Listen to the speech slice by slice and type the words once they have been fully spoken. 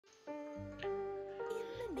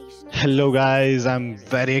Hello guys, I'm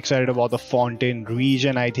very excited about the Fontaine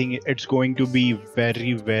region. I think it's going to be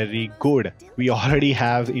very good. We already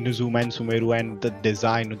have Inazuma and Sumeru, and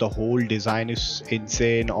the whole design is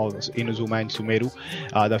insane of Inazuma and Sumeru.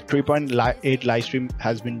 The 3.8 live stream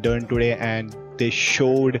has been done today, and they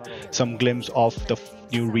showed some glimpse of the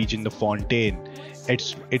new region, the Fontaine.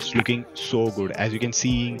 It's looking so good, as you can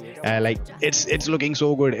see. Like it's looking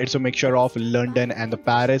so good. It's a mixture of London and the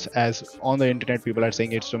Paris, as on the internet people are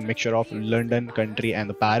saying it's a mixture of London country and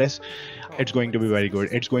the Paris. It's going to be very good.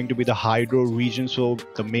 It's going to be the hydro region, so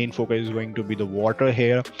the main focus is going to be the water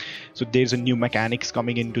here. So there's a new mechanics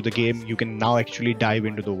coming into the game. You can now actually dive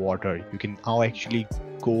into the water. You can now actually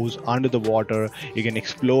goes under the water. You can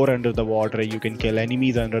explore under the water. You can kill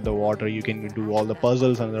enemies under the water. You can do all the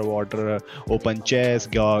puzzles underwater, open chests,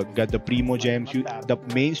 get the primo gems. The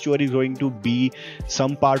main story is going to be,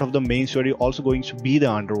 some part of the main story also going to be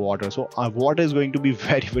the underwater. So water is going to be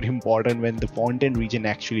very important when the Fontaine region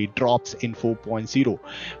actually drops in 4.0.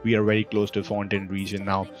 We are very close to Fontaine region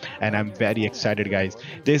now, and I'm very excited, guys.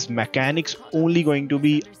 This mechanics only going to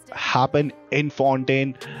be happen in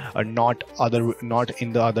Fontaine, not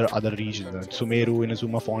in the other regions. Sumeru,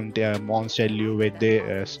 Inazuma, Fontaine, Mons tell you where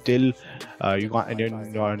they still you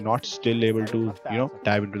are not still able to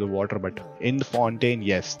dive into the water, but in the Fontaine,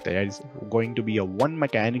 yes, there is going to be a one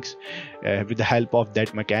mechanics. With the help of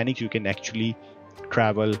that mechanics, you can actually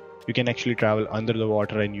travel. You can actually travel under the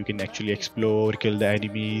water, and you can actually explore, kill the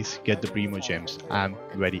enemies, get the primo gems. I'm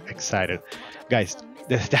very excited, guys.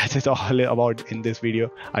 That's it all about in this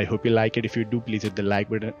video. I hope you like it. If you do, please hit the like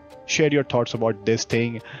button, share your thoughts about this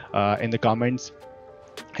thing in the comments,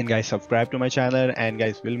 and guys, subscribe to my channel. And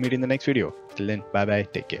guys, we'll meet in the next video. Till then, bye bye,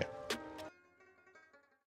 take care.